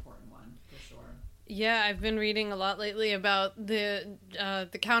is an important one, for sure. Yeah, I've been reading a lot lately about the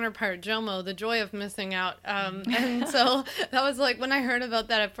counterpart, JOMO, the joy of missing out. And so that was like, when I heard about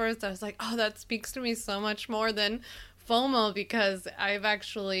that at first, I was like, oh, that speaks to me so much more than FOMO, because I've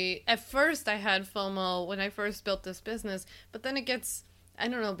actually, at first I had FOMO when I first built this business, but then it gets, I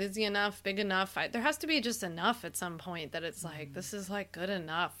don't know, busy enough, big enough. There has to be just enough at some point that it's like, this is like good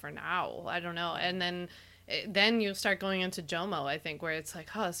enough for now. I don't know. And then you start going into JOMO, I think, where it's like,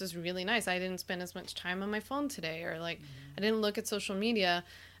 oh, this is really nice. I didn't spend as much time on my phone today, or like, I didn't look at social media.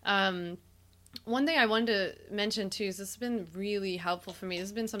 One thing I wanted to mention too is this has been really helpful for me. This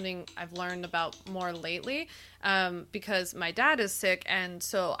has been something I've learned about more lately, because my dad is sick, and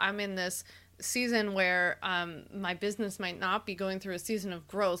so I'm in this season where my business might not be going through a season of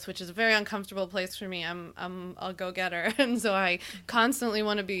growth, which is a very uncomfortable place for me. I'm a go-getter, and so I constantly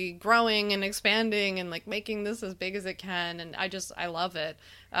want to be growing and expanding and like making this as big as it can, and I love it.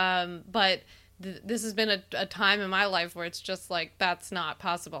 But this has been a time in my life where it's just like, that's not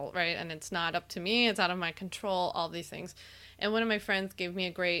possible, right? And it's not up to me, it's out of my control, all these things. And one of my friends gave me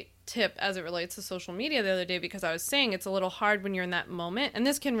a great tip as it relates to social media the other day, because I was saying it's a little hard when you're in that moment. And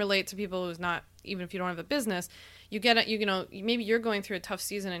this can relate to people who's not, even if you don't have a business, maybe you're going through a tough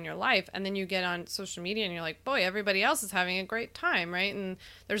season in your life, and then you get on social media and you're like, boy, everybody else is having a great time, right? And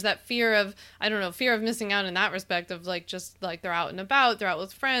there's that fear of missing out in that respect, of like, just like they're out and about, they're out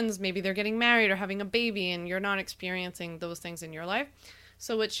with friends, maybe they're getting married or having a baby, and you're not experiencing those things in your life.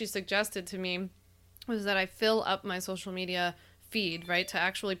 So what she suggested to me was that I fill up my social media feed, right, to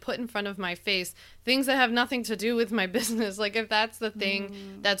actually put in front of my face things that have nothing to do with my business. Like, if that's the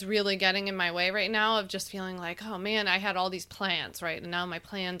thing that's really getting in my way right now, of just feeling like, oh man, I had all these plans, right, and now my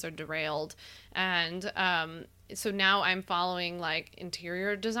plans are derailed. And so now I'm following like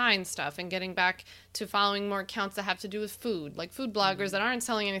interior design stuff and getting back to following more accounts that have to do with food, like food bloggers that aren't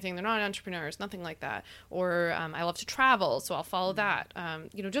selling anything, they're not entrepreneurs, nothing like that. Or I love to travel, so I'll follow that.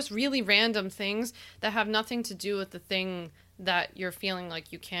 Just really random things that have nothing to do with the thing that you're feeling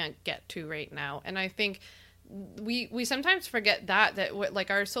like you can't get to right now. And I think we sometimes forget that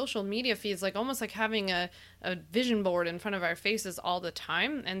like our social media feeds, like almost like having a vision board in front of our faces all the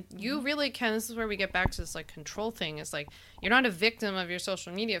time. And you really can, this is where we get back to this like control thing. It's like, you're not a victim of your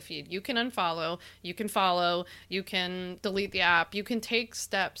social media feed. You can unfollow, you can follow, you can delete the app, you can take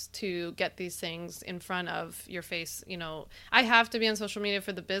steps to get these things in front of your face. You know, I have to be on social media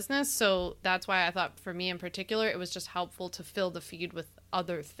for the business. So that's why I thought for me in particular, it was just helpful to fill the feed with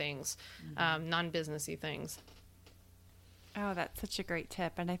other things, non-businessy things. Oh, that's such a great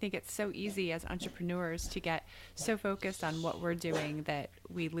tip. And I think it's so easy as entrepreneurs to get so focused on what we're doing that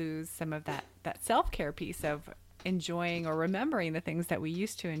we lose some of that self-care piece of enjoying or remembering the things that we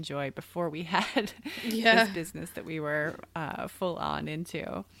used to enjoy before we had this business that we were full on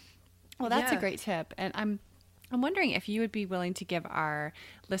into. Well, that's a great tip. And I'm wondering if you would be willing to give our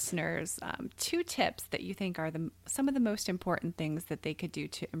listeners 2 tips that you think are some of the most important things that they could do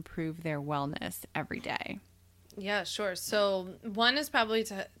to improve their wellness every day. Yeah, sure. So one is probably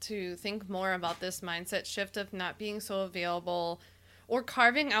to think more about this mindset shift of not being so available, or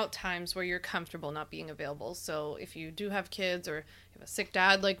carving out times where you're comfortable not being available. So if you do have kids, or you have a sick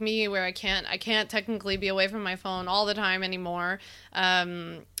dad like me where I can't technically be away from my phone all the time anymore,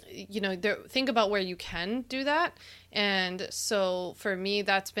 think about where you can do that. And so for me,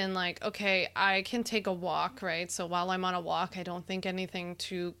 that's been like, okay, I can take a walk, right? So while I'm on a walk, I don't think anything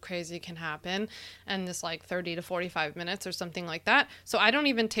too crazy can happen. And this like 30 to 45 minutes or something like that. So I don't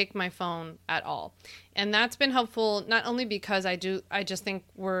even take my phone at all. And that's been helpful, not only because I just think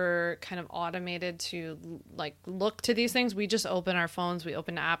we're kind of automated to like look to these things. We just open our phones, we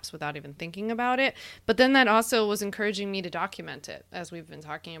open apps without even thinking about it. But then that also was encouraging me to document it, as we've been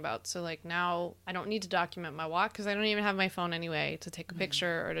talking about. So like now I don't need to document my walk because I don't even have my phone anyway to take a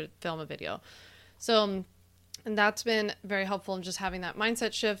picture or to film a video. So, and that's been very helpful in just having that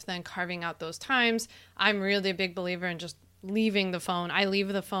mindset shift, then carving out those times. I'm really a big believer in just leaving the phone. I leave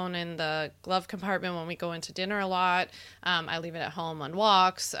the phone in the glove compartment when we go into dinner a lot. I leave it at home on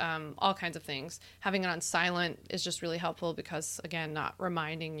walks, all kinds of things. Having it on silent is just really helpful because, again, not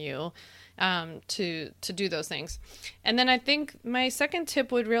reminding you to do those things. And then I think my second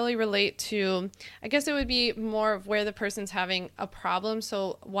tip would really relate to, I guess it would be more of where the person's having a problem.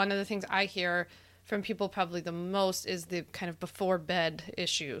 So one of the things I hear from people probably the most is the kind of before bed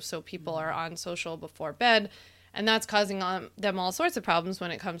issue. So people are on social before bed, and that's causing them all sorts of problems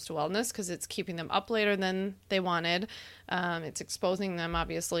when it comes to wellness because it's keeping them up later than they wanted. It's exposing them,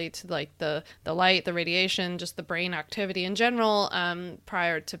 obviously, to like the light, the radiation, just the brain activity in general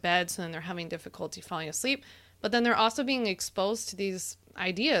prior to bed. So then they're having difficulty falling asleep. But then they're also being exposed to these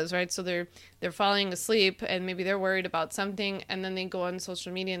ideas, right? So they're falling asleep and maybe they're worried about something, and then they go on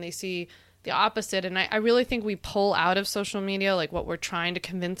social media and they see the opposite. And I really think we pull out of social media like what we're trying to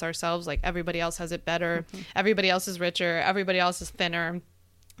convince ourselves, like everybody else has it better, everybody else is richer, everybody else is thinner,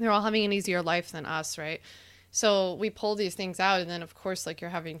 they're all having an easier life than us, right? So we pull these things out, and then of course like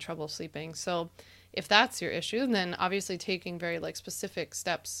you're having trouble sleeping. So if that's your issue, then obviously taking very like specific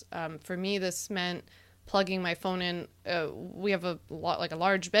steps. For me, this meant plugging my phone in. We have a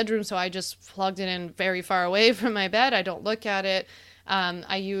large bedroom, so I just plugged it in very far away from my bed. I don't look at it.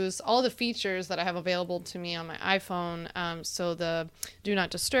 I use all the features that I have available to me on my iPhone. So the do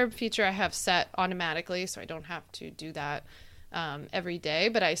not disturb feature I have set automatically, so I don't have to do that every day.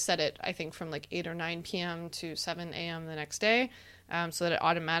 But I set it, I think, from like 8 or 9 p.m. to 7 a.m. the next day, so that it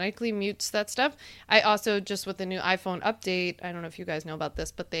automatically mutes that stuff. I also, just with the new iPhone update, I don't know if you guys know about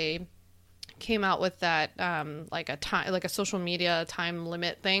this, but they came out with that like a social media time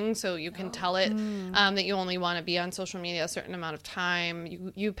limit thing, so you can tell it that you only want to be on social media a certain amount of time.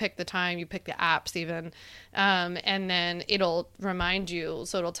 You pick the time, you pick the apps even, and then it'll remind you.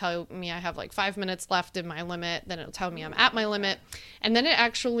 So it'll tell me I have like 5 minutes left in my limit, then it'll tell me I'm at my limit, and then it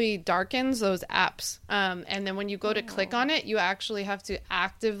actually darkens those apps, and then when you go to click on it, you actually have to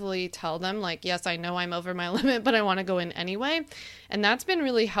actively tell them like, yes, I know I'm over my limit, but I want to go in anyway. And that's been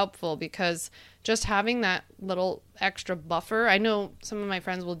really helpful because just having that little extra buffer, I know some of my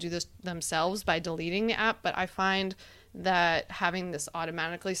friends will do this themselves by deleting the app, but I find that having this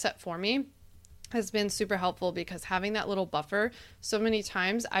automatically set for me has been super helpful because having that little buffer, so many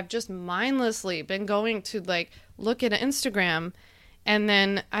times I've just mindlessly been going to like look at Instagram, and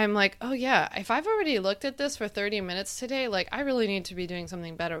then I'm like, oh yeah, if I've already looked at this for 30 minutes today, like I really need to be doing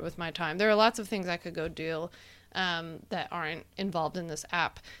something better with my time. There are lots of things I could go do that aren't involved in this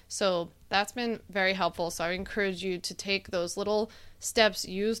app. So that's been very helpful. So I encourage you to take those little steps,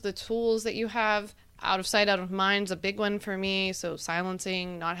 use the tools that you have. Out of sight, out of mind is a big one for me. So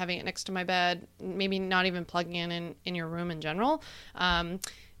silencing, not having it next to my bed, maybe not even plugging in your room in general.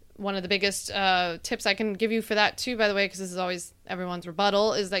 one of the biggest tips I can give you for that too, by the way, because this is always everyone's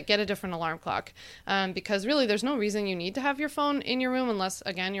rebuttal, is that get a different alarm clock. Because really there's no reason you need to have your phone in your room unless,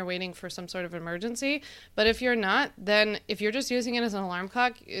 again, you're waiting for some sort of emergency. But if you're not, then if you're just using it as an alarm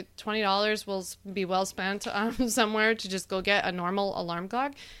clock, $20 will be well spent somewhere to just go get a normal alarm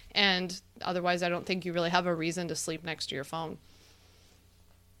clock. And otherwise, I don't think you really have a reason to sleep next to your phone.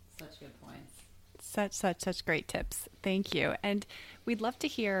 Such good points. Such great tips. Thank you. And we'd love to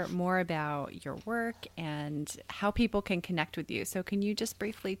hear more about your work and how people can connect with you. So can you just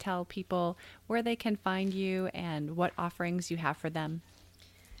briefly tell people where they can find you and what offerings you have for them?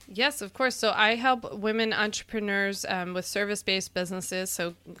 Yes, of course. So I help women entrepreneurs with service-based businesses,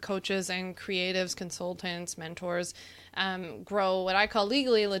 so coaches and creatives, consultants, mentors, grow what I call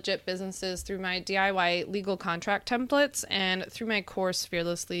legally legit businesses through my DIY legal contract templates and through my course,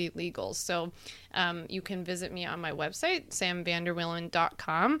 Fearlessly Legal. So you can visit me on my website,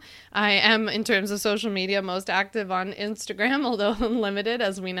 samvanderwielen.com. I am, in terms of social media, most active on Instagram, although limited,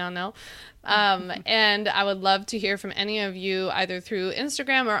 as we now know. And I would love to hear from any of you, either through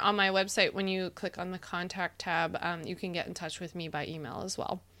Instagram or on my website. When you click on the contact tab, you can get in touch with me by email as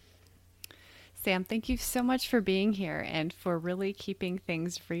well. Sam, thank you so much for being here and for really keeping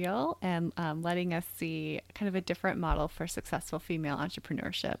things real and letting us see kind of a different model for successful female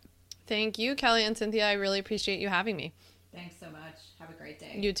entrepreneurship. Thank you, Kelly and Cynthia. I really appreciate you having me. Thanks so much. Have a great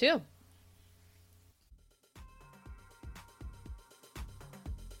day. You too.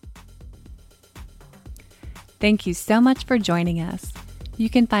 Thank you so much for joining us. You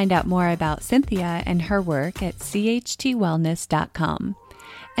can find out more about Cynthia and her work at chtwellness.com.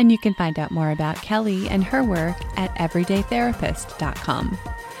 And you can find out more about Kelly and her work at everydaytherapist.com.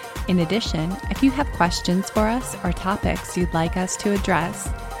 In addition, if you have questions for us or topics you'd like us to address,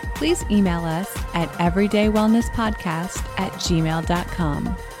 please email us at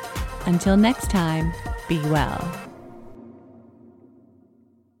everydaywellnesspodcast@gmail.com. Until next time, be well.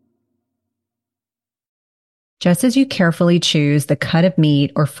 Just as you carefully choose the cut of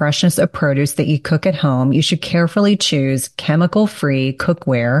meat or freshness of produce that you cook at home, you should carefully choose chemical-free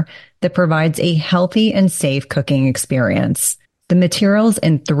cookware that provides a healthy and safe cooking experience. The materials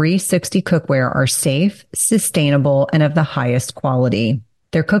in 360 cookware are safe, sustainable, and of the highest quality.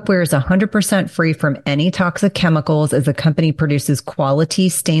 Their cookware is 100% free from any toxic chemicals, as the company produces quality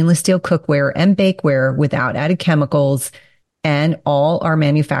stainless steel cookware and bakeware without added chemicals, and all are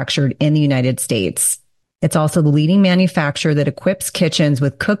manufactured in the United States. It's also the leading manufacturer that equips kitchens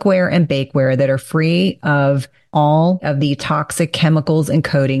with cookware and bakeware that are free of all of the toxic chemicals and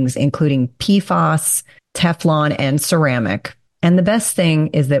coatings, including PFAS, Teflon, and ceramic. And the best thing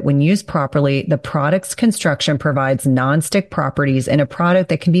is that when used properly, the product's construction provides nonstick properties in a product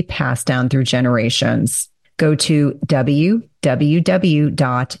that can be passed down through generations. Go to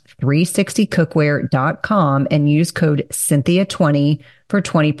www.360cookware.com and use code Cynthia20 for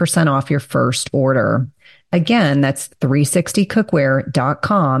 20% off your first order. Again, that's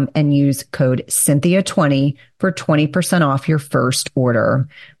 360cookware.com and use code Cynthia20 for 20% off your first order.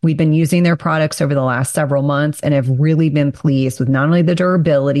 We've been using their products over the last several months and have really been pleased with not only the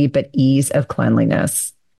durability, but ease of cleanliness.